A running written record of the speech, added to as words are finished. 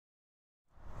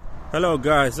Hello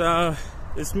guys,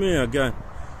 it's me again,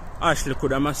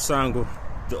 Ashyleigh,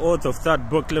 the author of that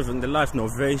book, Living the Life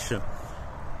Novation.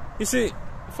 You see,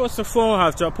 first of all, I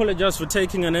have to apologize for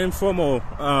taking an informal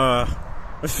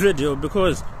video,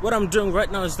 because what I'm doing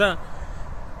right now is that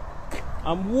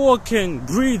I'm walking,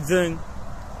 breathing,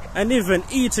 and even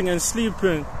eating and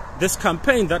sleeping this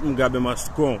campaign that Mugabe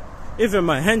must go. Even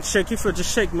my handshake, if you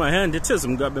just shake my hand, it is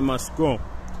Mugabe must go.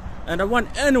 And I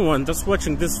want anyone that's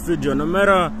watching this video, no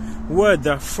matter where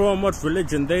they're from, what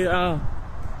religion they are,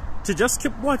 to just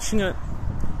keep watching it.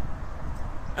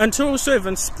 And to also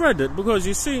even spread it, because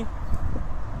you see,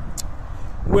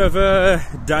 we have a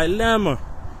dilemma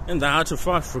in the heart of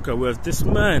Africa. We have this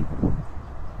man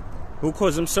who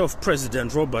calls himself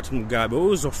President Robert Mugabe,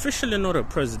 who is officially not a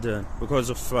president because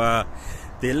of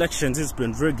the elections he's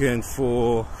been rigging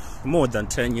for more than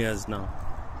 10 years now.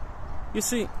 You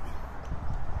see,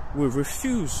 we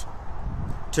refuse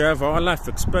to have our life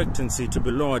expectancy to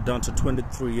be lowered down to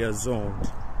 23 years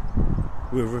old.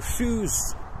 We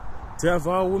refuse to have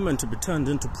our women to be turned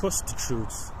into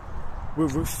prostitutes. We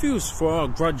refuse for our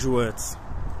graduates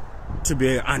to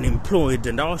be unemployed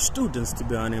and our students to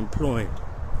be unemployed.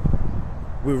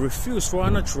 We refuse for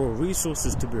our natural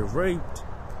resources to be raped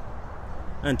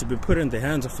and to be put in the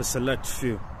hands of a select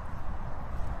few.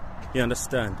 You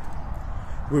understand?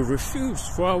 We refuse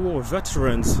for our war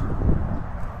veterans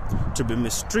to be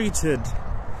mistreated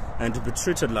and to be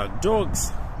treated like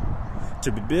dogs,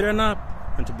 to be beaten up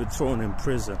and to be thrown in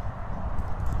prison.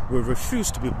 We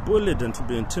refuse to be bullied and to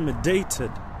be intimidated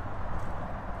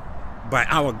by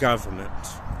our government.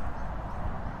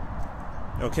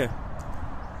 Okay?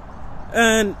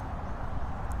 And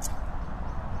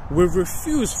we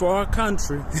refuse for our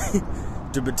country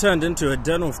to be turned into a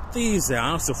den of thieves, a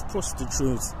house of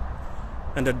prostitutes,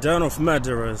 and a den of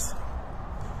murderers.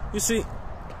 You see,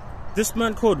 this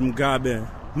man called Mugabe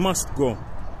must go.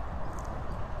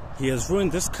 He has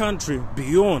ruined this country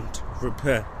beyond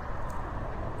repair.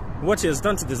 What he has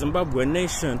done to the Zimbabwe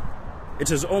nation,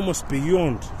 it is almost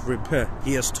beyond repair.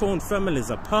 He has torn families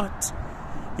apart.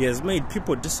 He has made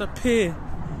people disappear.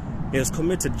 He has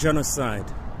committed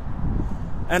genocide.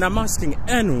 And I'm asking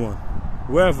anyone,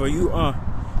 wherever you are,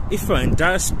 if you're in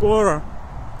diaspora,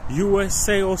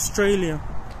 USA, Australia,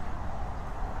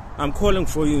 I'm calling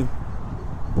for you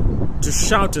to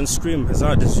shout and scream as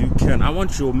hard as you can. I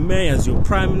want your mayors, your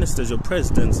prime ministers, your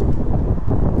presidents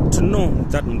to know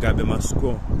that Mugabe must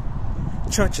go.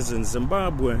 Churches in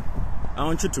Zimbabwe, I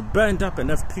want you to band up and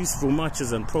have peaceful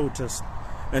marches and protests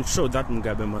and show that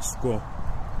Mugabe must go.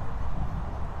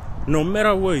 No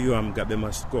matter where you are, Mugabe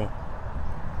must go.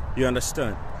 You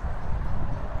understand?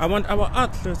 I want our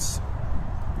athletes,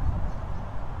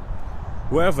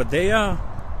 wherever they are,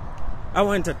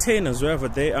 our entertainers, wherever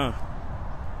they are,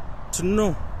 to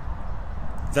know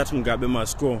that Mugabe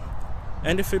must go.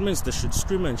 And if it means they should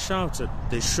scream and shout it,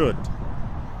 they should.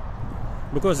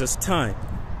 Because it's time.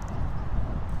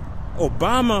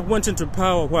 Obama went into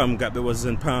power while Mugabe was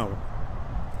in power.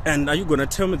 And are you going to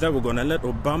tell me that we're going to let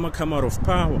Obama come out of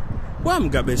power while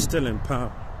Mugabe is still in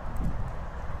power?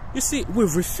 You see,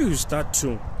 we've refused that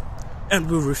too. And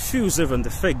we refuse even the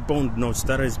fake bond notes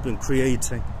that has been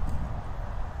creating.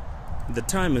 The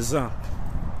time is up.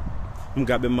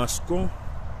 Mugabe must go.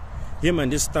 Him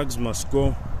and his thugs must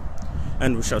go.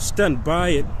 And we shall stand by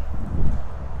it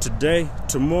today,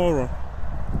 tomorrow,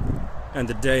 and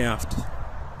the day after.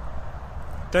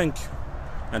 Thank you.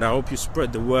 And I hope you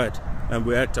spread the word and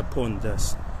we act upon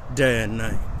this day and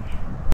night.